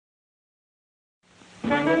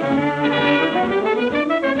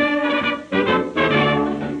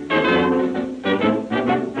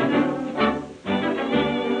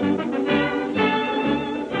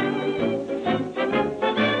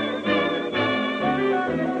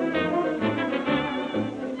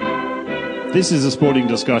This is a sporting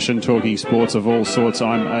discussion, talking sports of all sorts.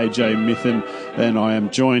 I'm AJ Mithen, and I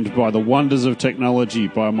am joined by the wonders of technology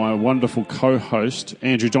by my wonderful co-host,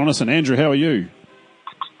 Andrew Donison. Andrew, how are you?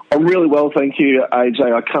 I'm really well, thank you,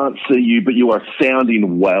 AJ. I can't see you, but you are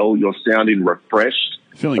sounding well. You're sounding refreshed.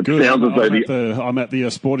 Feeling good. I'm at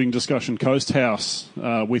the sporting discussion Coast House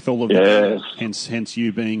with all of that, hence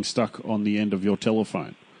you being stuck on the end of your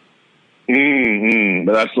telephone.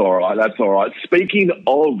 But that's all right. That's all right. Speaking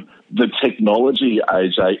of the technology,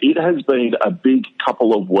 AJ, it has been a big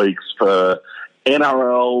couple of weeks for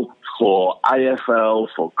NRL, for AFL,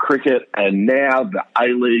 for cricket, and now the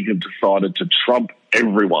A-League have decided to trump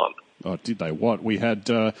everyone. Oh, did they what? We had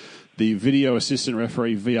the video assistant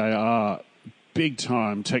referee, VAR,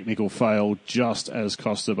 big-time technical fail just as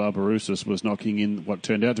Costa Barbarouses was knocking in what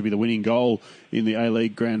turned out to be the winning goal in the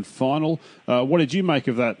A-League Grand Final. What did you make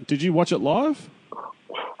of that? Did you watch it live?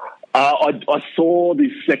 I saw the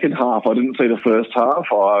second half. I didn't see the first half.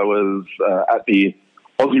 I was at the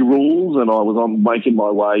Aussie Rules, and I was making my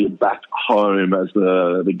way back home as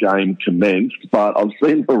the game commenced. But I've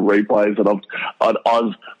seen the replays, and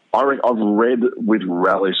I've read with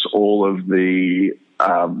relish all of the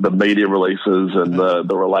media releases and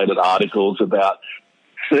the related articles about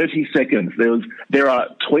 30 seconds. There are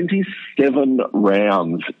 27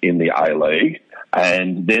 rounds in the A-League,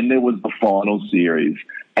 and then there was the final series.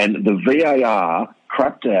 And the VAR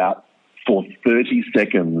crapped out for 30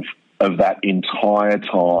 seconds of that entire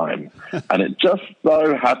time. And it just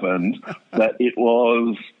so happened that it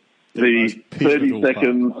was the 30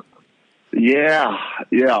 seconds. Part. Yeah.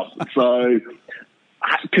 So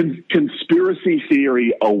conspiracy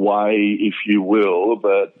theory away, if you will.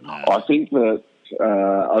 But I think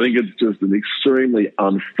it's just an extremely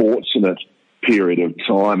unfortunate period of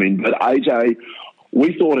timing. But AJ,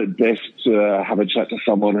 we thought it best to have a chat to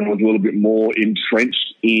someone who was a little bit more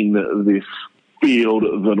entrenched in this field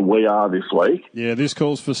than we are this week. Yeah, this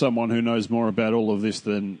calls for someone who knows more about all of this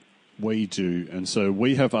than we do. And so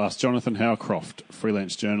we have asked Jonathan Howcroft,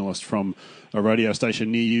 freelance journalist from a radio station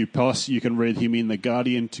near you. Plus, you can read him in The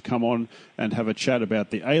Guardian, to come on and have a chat about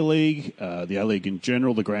the A-League, the A-League in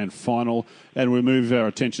general, the grand final. And we move our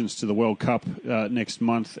attentions to the World Cup next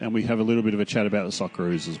month, and we have a little bit of a chat about the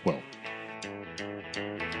Socceroos as well.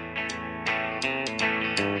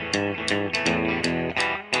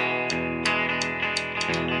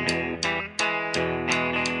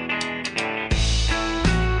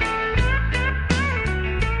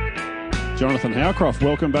 Jonathan Howcroft,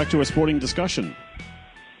 welcome back to a sporting discussion.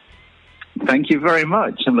 Thank you very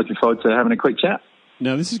much. I'm looking forward to having a quick chat.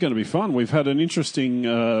 Now, this is going to be fun. We've had an interesting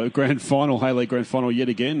grand final, A-League grand final yet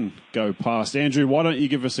again go past. Andrew, why don't you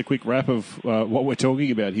give us a quick wrap of what we're talking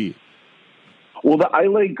about here? Well, the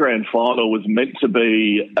A-League grand final was meant to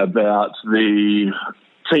be about the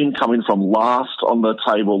team coming from last on the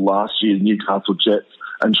table last year, Newcastle Jets,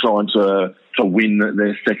 and trying to win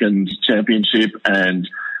their second championship, and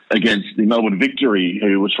against the Melbourne Victory,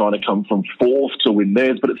 who were trying to come from fourth to win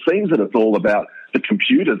theirs. But it seems that it's all about the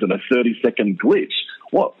computers and a 30-second glitch.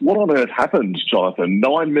 What on earth happened, Jonathan?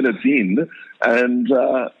 9 minutes in, and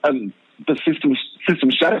the system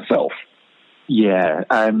shut itself. Yeah,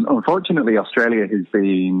 unfortunately, Australia has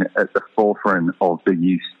been at the forefront of the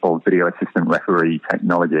use of video assistant referee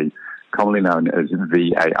technology, commonly known as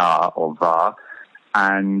VAR or VAR.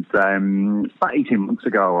 And about 18 months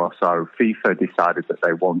ago or so, FIFA decided that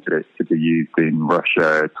they wanted it to be used in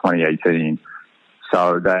Russia 2018.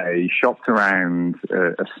 So they shopped around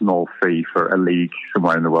a small fee for a league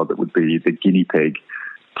somewhere in the world that would be the guinea pig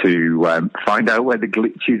to find out where the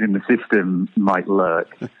glitches in the system might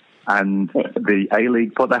lurk. And the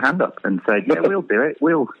A-League put their hand up and said, yeah, we'll do it.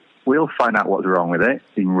 We'll find out what's wrong with it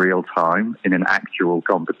in real time in an actual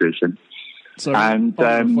competition. So on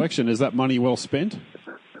reflection, is that money well spent?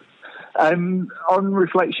 On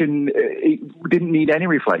reflection, it didn't need any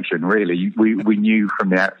reflection, really. We knew from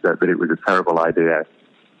the outset that it was a terrible idea.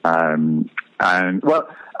 And, well,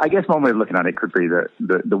 I guess one way of looking at it could be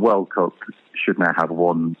that the World Cup should now have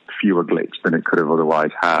one fewer glitch than it could have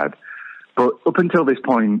otherwise had. But up until this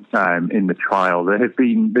point in the trial, there's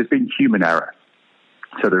been human error.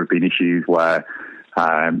 So there have been issues where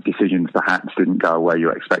decisions perhaps didn't go where you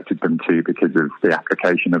expected them to because of the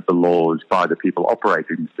application of the laws by the people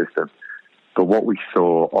operating the system. But what we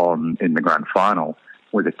saw in the grand final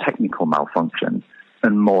was a technical malfunction.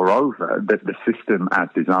 And moreover, that the system as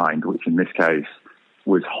designed, which in this case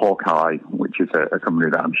was Hawkeye, which is a company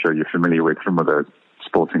that I'm sure you're familiar with from other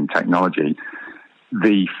sporting technology.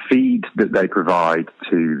 The feed that they provide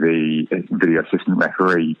to the video assistant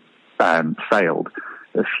referee failed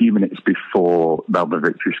a few minutes before Melbourne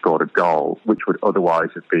Victory scored a goal, which would otherwise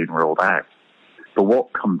have been ruled out. But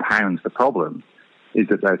what compounds the problem is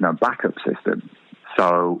that there's no backup system.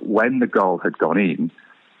 So when the goal had gone in,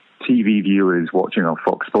 TV viewers watching on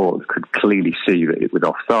Fox Sports could clearly see that it was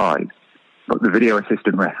offside, but the video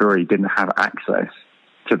assistant referee didn't have access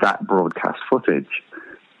to that broadcast footage.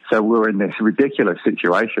 So we're in this ridiculous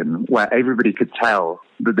situation where everybody could tell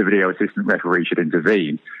that the video assistant referee should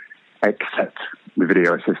intervene, except the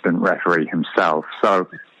video assistant referee himself. So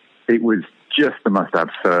it was just the most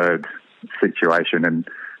absurd situation, and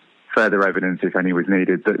further evidence, if any, was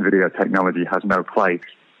needed that video technology has no place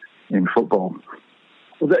in football.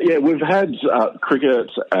 Well, yeah, we've had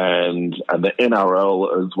cricket and the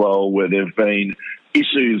NRL as well, where there have been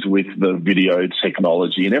issues with the video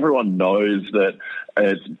technology, and everyone knows that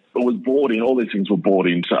it was brought in, all these things were brought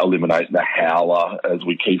in to eliminate the howler, as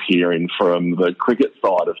we keep hearing from the cricket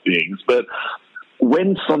side of things. But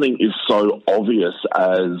when something is so obvious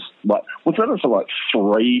as, like, what's that for, like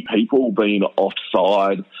 3 people being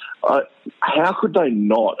offside, how could they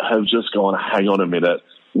not have just gone, hang on a minute,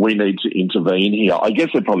 we need to intervene here? I guess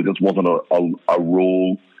there probably just wasn't a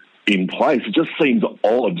rule in place. It just seems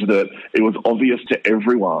odd that it was obvious to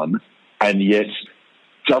everyone, and yet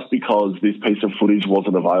just because this piece of footage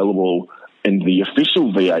wasn't available in the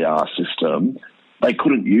official VAR system, they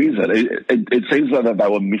couldn't use it. It seems like that they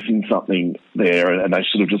were missing something there, and they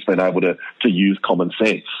should have just been able to use common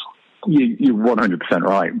sense. You're 100%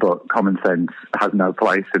 right, but common sense has no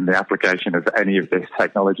place in the application of any of this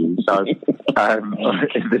technology. So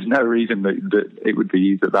there's no reason that it would be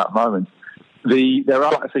used at that moment. There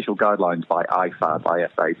are official guidelines by IFAB,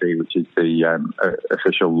 IFAB, which is the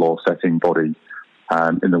official law-setting body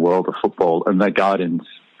in the world of football, and their guidance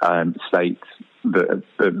states that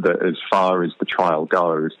as far as the trial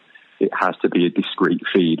goes, it has to be a discrete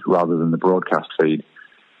feed rather than the broadcast feed.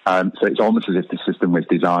 So it's almost as if the system was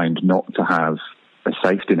designed not to have a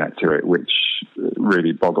safety net to it, which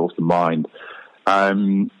really boggles the mind.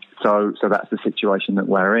 So that's the situation that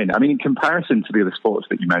we're in. I mean, in comparison to the other sports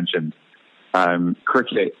that you mentioned,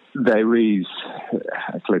 cricket, clearly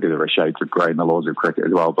there are shades of grey in the laws of cricket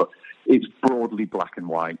as well, but it's broadly black and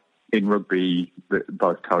white. In rugby,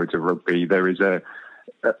 both codes of rugby, there is a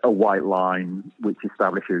white line which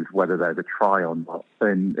establishes whether there's a try or not.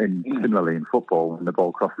 And similarly in football, when the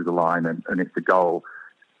ball crosses the line and it's a goal,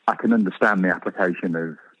 I can understand the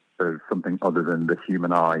application of something other than the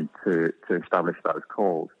human eye to establish those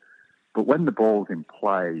calls. But when the ball's in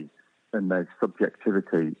play and there's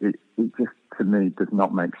subjectivity, it just, to me, does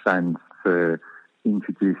not make sense to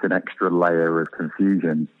introduce an extra layer of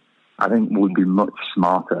confusion. I think would be much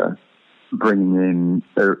smarter bringing in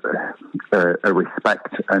a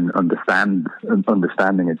respect and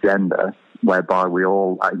understanding agenda whereby we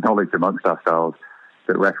all acknowledge amongst ourselves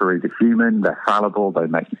that referees are human, they're fallible, they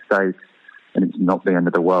make mistakes, and it's not the end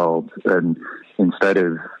of the world. And instead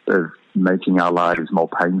of making our lives more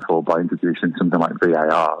painful by introducing something like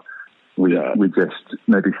VAR, we just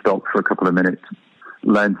maybe stop for a couple of minutes,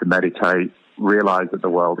 learn to meditate, realise that the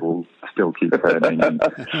world will still keep turning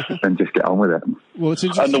and just get on with it. Well, it's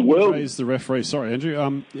interesting you raise the referees. Sorry,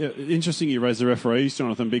 Andrew. Interesting you raise the referees,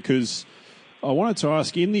 Jonathan, because I wanted to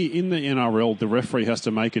ask, in the NRL, the referee has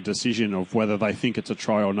to make a decision of whether they think it's a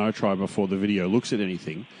try or no try before the video looks at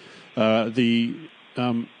anything. The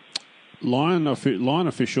line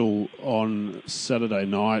official on Saturday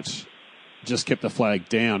night just kept the flag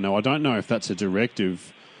down. Now, I don't know if that's a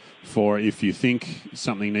directive for if you think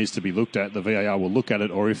something needs to be looked at, the VAR will look at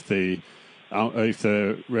it, or if the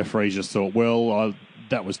referee just thought, well,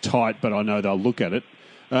 that was tight, but I know they'll look at it.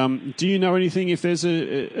 Do you know anything if there's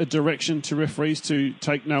a direction to referees to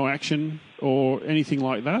take no action or anything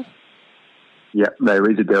like that? Yeah, there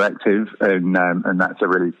is a directive, and that's a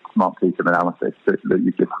really smart piece of analysis that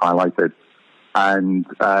you just highlighted. And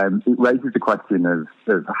it raises the question of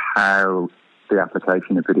how the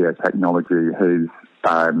application of video technology has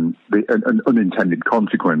an unintended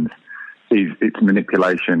consequence is its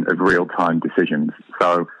manipulation of real-time decisions.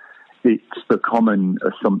 So it's the common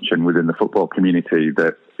assumption within the football community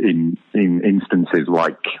that in instances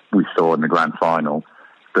like we saw in the grand final,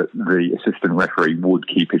 that the assistant referee would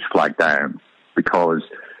keep his flag down, because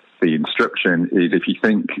the instruction is, if you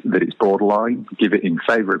think that it's borderline, give it in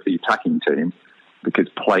favour of the attacking team, because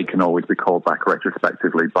play can always be called back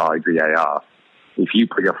retrospectively by VAR. If you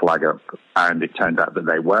put your flag up and it turned out that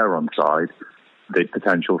they were onside, the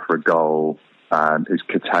potential for a goal is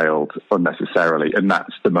curtailed unnecessarily, and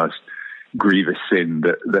that's the most grievous sin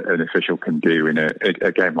that an official can do in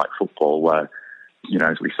a game like football, where, you know,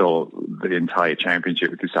 as we saw, the entire championship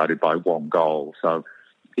was decided by one goal. So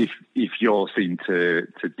if you're seen to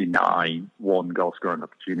deny one goal scoring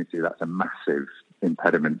opportunity, that's a massive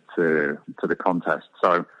impediment to the contest.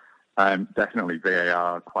 So definitely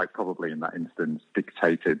VAR, quite probably in that instance,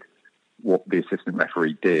 dictated what the assistant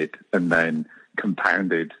referee did, and then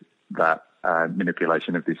compounded that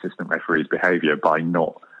manipulation of the assistant referee's behaviour by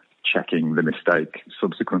not checking the mistake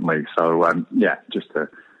subsequently. So just a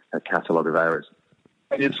catalogue of errors.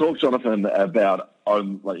 And you talked, Jonathan, about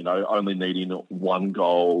only needing one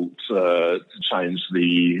goal to change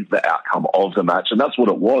the outcome of the match, and that's what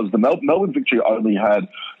it was. The Melbourne Victory only had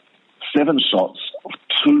 7 shots,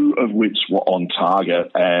 2 of which were on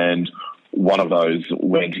target, and one of those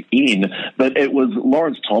went in. But it was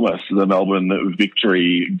Lawrence Thomas, the Melbourne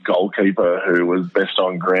Victory goalkeeper, who was best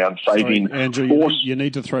on ground, saving... Sorry, Andrew, you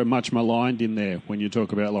need to throw much maligned in there when you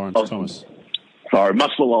talk about Lawrence Thomas. Sorry,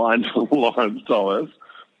 much maligned Lawrence Thomas,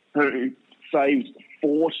 who saved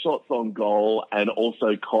 4 shots on goal and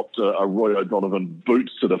also copped a Roy O'Donovan boot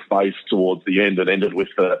to the face towards the end, and ended with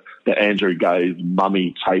the Andrew Gaze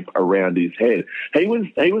mummy tape around his head. He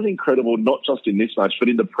was incredible, not just in this match, but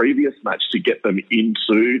in the previous match, to get them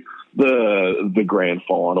into the grand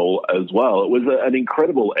final as well. It was an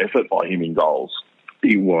incredible effort by him in goals.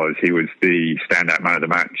 He was the standout man of the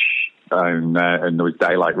match, and there was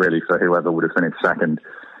daylight really for whoever would have finished second.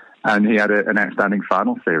 And he had an outstanding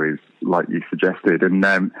final series, like you suggested. And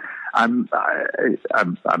I'm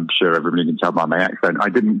sure everybody can tell by my accent, I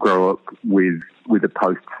didn't grow up with a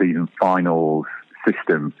post-season finals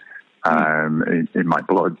system in my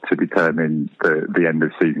blood to determine the end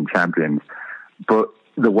of season champions. But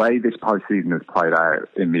the way this postseason has played out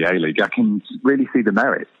in the A-League, I can really see the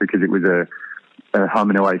merit, because it was a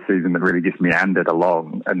home and away season that really just meandered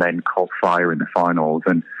along and then caught fire in the finals.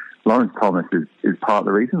 And Lawrence Thomas is part of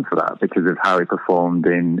the reason for that, because of how he performed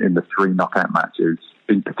in the 3 knockout matches,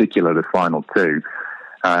 in particular the final 2,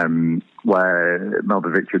 where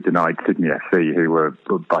Melbourne Victory denied Sydney FC, who were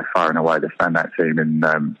by far and away the standout team in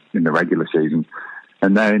the regular season,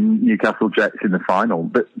 and then Newcastle Jets in the final.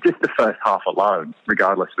 But just the first half alone,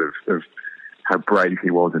 regardless of how brave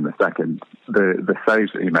he was in the second, the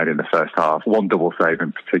saves that he made in the first half, one double save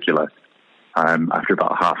in particular, after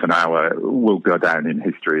about half an hour, will go down in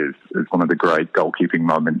history as one of the great goalkeeping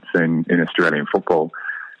moments in Australian football.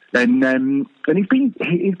 And he's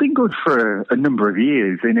been good for a number of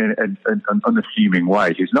years in an unassuming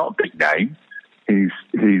way. He's not a big name.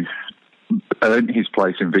 He's earned his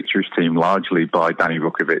place in Victory's team largely by Danny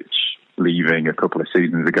Vukovic leaving a couple of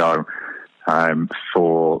seasons ago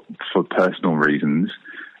for personal reasons.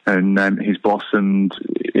 And he's blossomed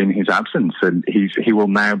in his absence, and he will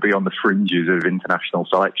now be on the fringes of international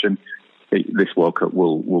selection. This World Cup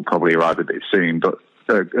will probably arrive a bit soon, but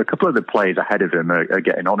a couple of the players ahead of him are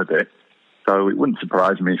getting on a bit. So it wouldn't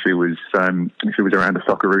surprise me if he was around the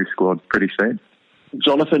Socceroos squad pretty soon.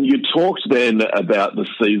 Jonathan, you talked then about the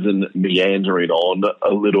season meandering on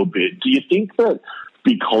a little bit. Do you think that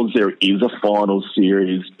because there is a final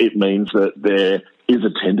series, it means that there is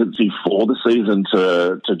a tendency for the season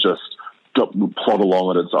to just plod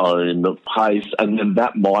along at its own pace, and then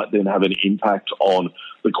that might then have an impact on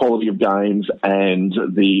the quality of games and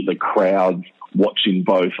the crowds watching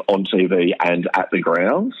both on TV and at the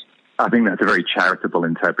grounds? I think that's a very charitable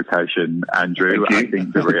interpretation, Andrew. I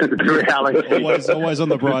think the reality... always on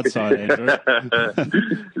the bright side, Andrew.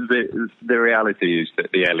 The reality is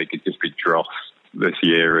that the A-League has just been dross this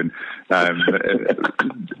year, and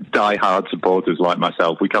die-hard supporters like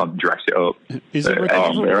myself, we can't dress it up. Is it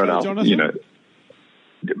recoverable, Jonathan? You know,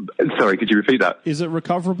 sorry, could you repeat that? Is it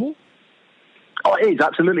recoverable? Oh, it is,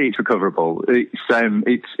 absolutely. It's recoverable. It's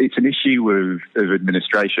an issue of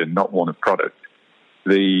administration, not one of product.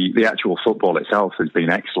 The actual football itself has been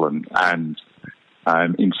excellent, and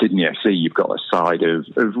in Sydney FC, you've got a side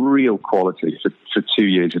of real quality for 2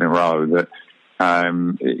 years in a row that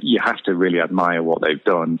you have to really admire what they've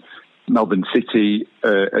done. Melbourne City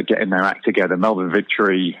are getting their act together. Melbourne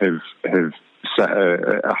Victory have set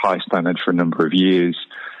a high standard for a number of years.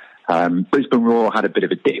 Brisbane Roar had a bit of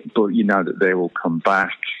a dip, but you know that they will come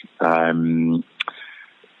back.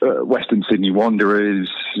 Western Sydney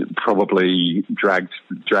Wanderers probably dragged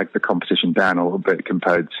the competition down a little bit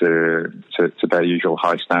compared to their usual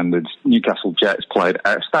high standards. Newcastle Jets played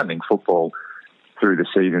outstanding football through the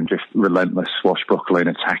season, just relentless swashbuckling,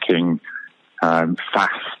 attacking,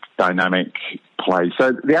 fast, dynamic play.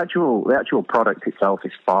 So the actual product itself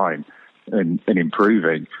is fine and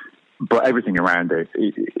improving. but everything around it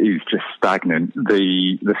is just stagnant.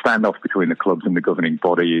 The standoff between the clubs and the governing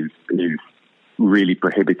body is really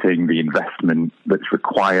prohibiting the investment that's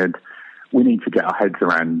required. We need to get our heads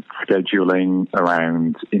around scheduling,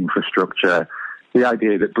 around infrastructure. The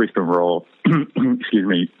idea that Brisbane Roar,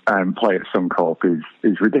 play at Suncorp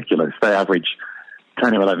is ridiculous. They average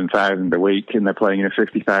 10 or 11,000 a week, and they're playing in a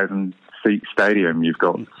 50,000 seat stadium. You've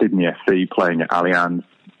got Sydney FC playing at Allianz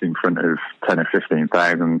in front of 10 or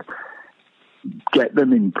 15,000. Get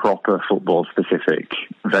them in proper football-specific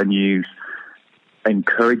venues.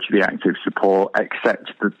 Encourage the active support.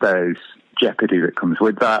 Accept that there's jeopardy that comes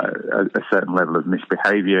with that, a certain level of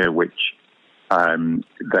misbehaviour, which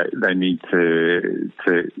they need to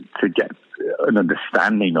get an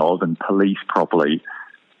understanding of and police properly,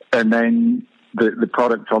 and then the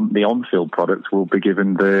product on the on-field product will be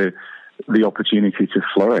given the opportunity to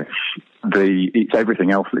flourish. It's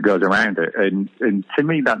everything else that goes around it, and to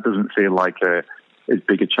me that doesn't feel like as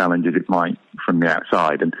big a challenge as it might from the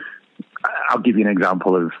outside. And I'll give you an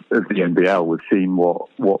example of the NBL. We've seen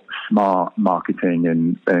what smart marketing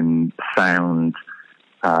and sound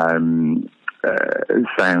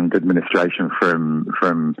administration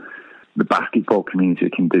from the basketball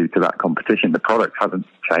community can do to that competition. The product hasn't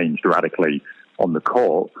changed radically on the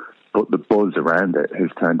court, but the buzz around it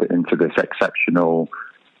has turned it into this exceptional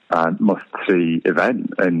must-see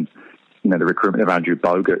event. And the recruitment of Andrew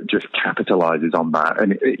Bogut just capitalises on that.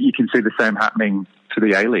 And you can see the same happening to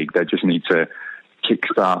the A-League. They just need to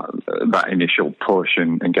kickstart that initial push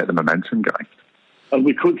and get the momentum going. And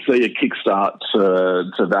we could see a kickstart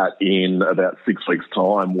to that in about 6 weeks'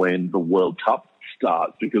 time when the World Cup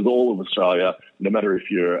starts, because all of Australia, no matter if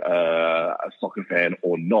you're a soccer fan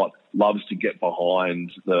or not, loves to get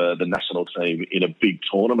behind the national team in a big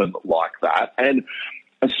tournament like that. And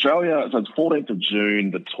Australia, so it's 14th of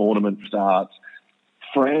June, the tournament starts.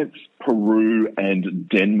 France, Peru and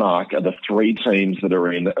Denmark are the three teams that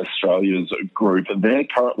are in Australia's group, and they're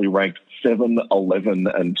currently ranked 7, 11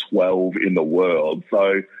 and 12 in the world.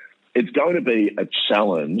 So it's going to be a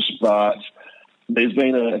challenge, but there's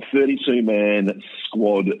been a 32-man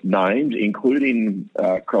squad named, including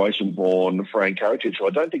Croatian-born Fran Karacic, who I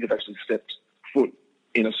don't think has actually stepped foot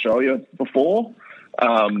in Australia before.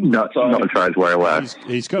 Not as far as we're aware.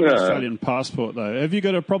 He's got an Australian passport, though. Have you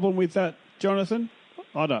got a problem with that, Jonathan?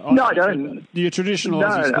 I don't. I don't. Your traditional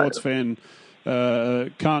Aussie sports fan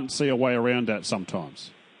can't see a way around that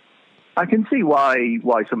sometimes. I can see why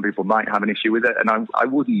some people might have an issue with it, and I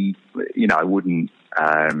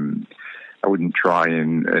wouldn't try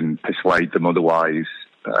and persuade them otherwise.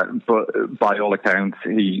 But by all accounts,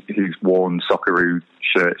 he's worn Socceroos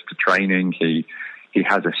shirts to training. He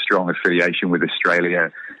has a strong affiliation with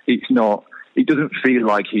Australia. It doesn't feel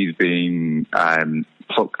like he's being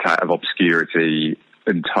plucked out of obscurity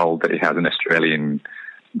and told that he has an Australian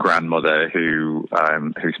grandmother who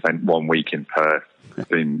spent 1 week in Perth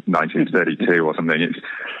in 1932 or something.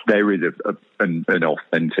 There is an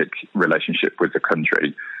authentic relationship with the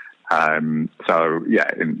country. So yeah,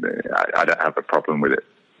 I don't have a problem with it.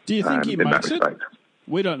 Do you think he makes it?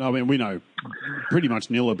 We don't know. I mean, we know pretty much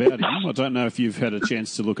nil about him. I don't know if you've had a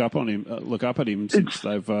chance to look up at him since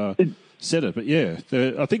they've said it. But yeah,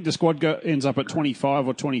 I think the squad ends up at 25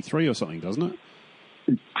 or 23 or something, doesn't it?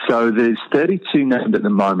 So there's 32 named at the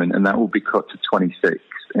moment, and that will be cut to 26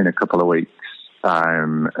 in a couple of weeks.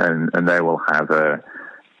 And they will have a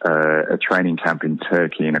training camp in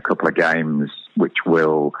Turkey in a couple of games, which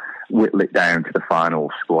will whittle it down to the final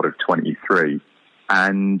squad of 23.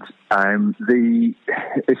 And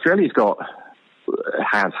Australia's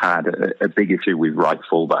has had a big issue with right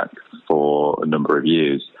fullback for a number of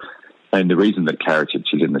years. And the reason that Karacic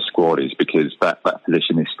is in the squad is because that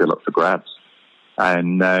position is still up for grabs.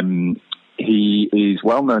 And he is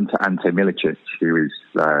well known to Ante Milicic, who is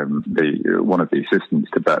one of the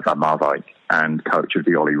assistants to Bert van Marwijk and coach of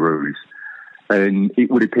the Ollie Roos. And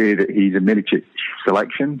it would appear that he's a Milicic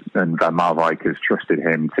selection, and Van Marwijk has trusted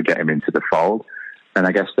him to get him into the fold. And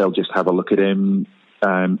I guess they'll just have a look at him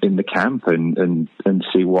in the camp and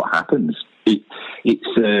see what happens.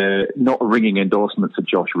 It's not a ringing endorsement for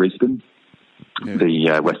Josh Risdon,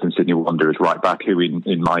 the Western Sydney Wanderers right back, who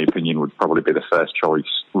in my opinion would probably be the first choice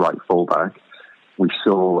right fullback. We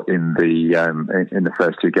saw in the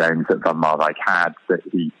first two games that Van Marwijk had that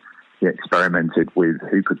he experimented with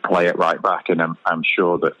who could play at right back, and I'm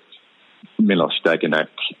sure that Milos Degenek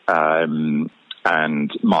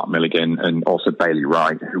and Mark Milligan and also Bailey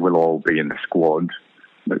Wright, who will all be in the squad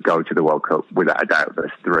that go to the World Cup, without a doubt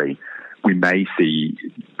there's three. We may see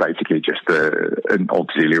basically just an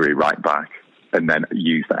auxiliary right back, and then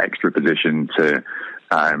use that extra position to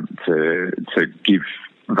give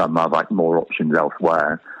Van Marwijk more options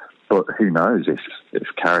elsewhere. But who knows, if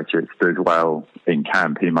Karacic does well in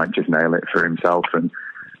camp, he might just nail it for himself, and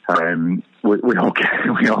we all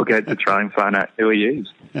get to try and find out who he is.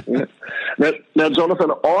 Yeah. Now,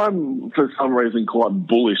 Jonathan, I'm for some reason quite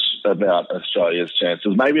bullish about Australia's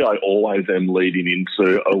chances. Maybe I always am leading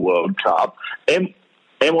into a World Cup. Am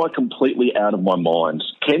I completely out of my mind?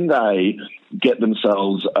 Can they get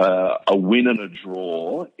themselves a win and a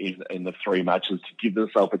draw in the 3 matches to give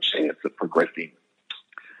themselves a chance at progressing?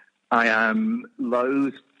 I am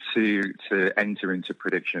loath to enter into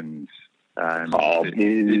predictions. It's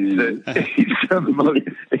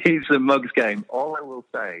a mug's game. All I will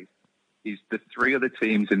say is the 3 other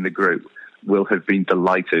teams in the group will have been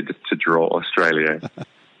delighted to draw Australia,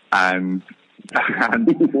 and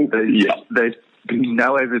there's been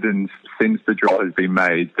no evidence since the draw has been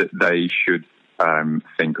made that they should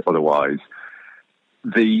think otherwise.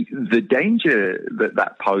 The danger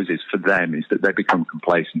that poses for them is that they become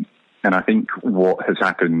complacent. And I think what has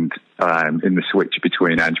happened in the switch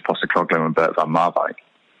between Ange Postecoglou and Bert van Marwijk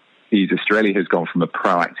is Australia has gone from a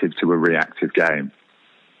proactive to a reactive game.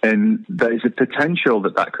 And there's a potential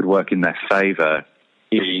that could work in their favour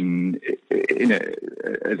as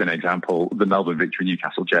an example, the Melbourne Victory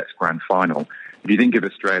Newcastle Jets grand final. If you think of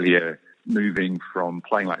Australia moving from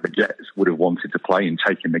playing like the Jets would have wanted to play and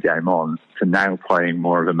taking the game on to now playing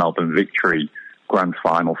more of a Melbourne Victory grand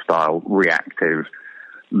final style, reactive,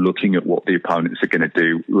 looking at what the opponents are going to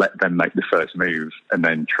do, let them make the first move, and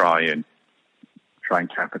then try and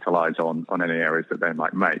capitalise on any areas that they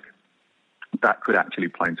might make. That could actually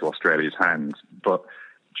play into Australia's hands. But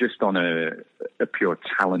just on a pure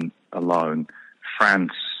talent alone,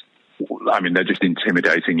 France, I mean, they're just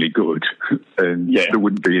intimidatingly good. And there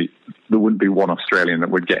wouldn't be one Australian that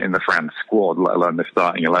would get in the France squad, let alone the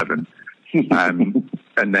starting 11.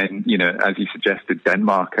 And then, as you suggested,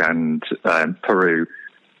 Denmark and Peru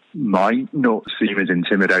might not seem as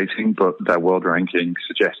intimidating, but their world ranking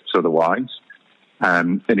suggests otherwise.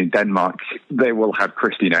 And in Denmark, they will have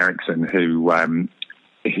Christian Eriksen, who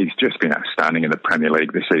he's just been outstanding in the Premier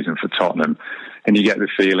League this season for Tottenham. And you get the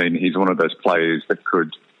feeling he's one of those players that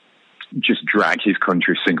could just drag his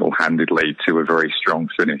country single-handedly to a very strong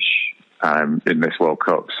finish in this World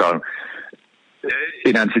Cup. So,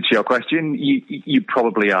 in answer to your question, you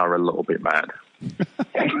probably are a little bit mad.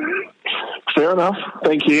 Fair enough.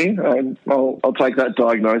 Thank you. I'll take that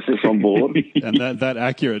diagnosis on board. And that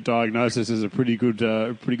accurate diagnosis is a pretty good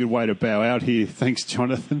way to bow out here. Thanks,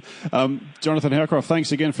 Jonathan. Jonathan Howcroft,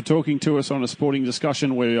 thanks again for talking to us on a sporting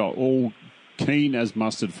discussion. We are all keen as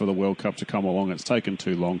mustard for the World Cup to come along. It's taken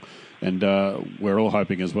too long, and we're all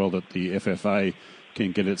hoping as well that the FFA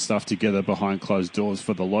can get its stuff together behind closed doors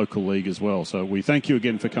for the local league as well. So we thank you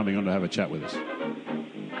again for coming on to have a chat with us.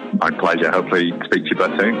 My pleasure. Hopefully speak to you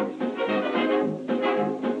both soon.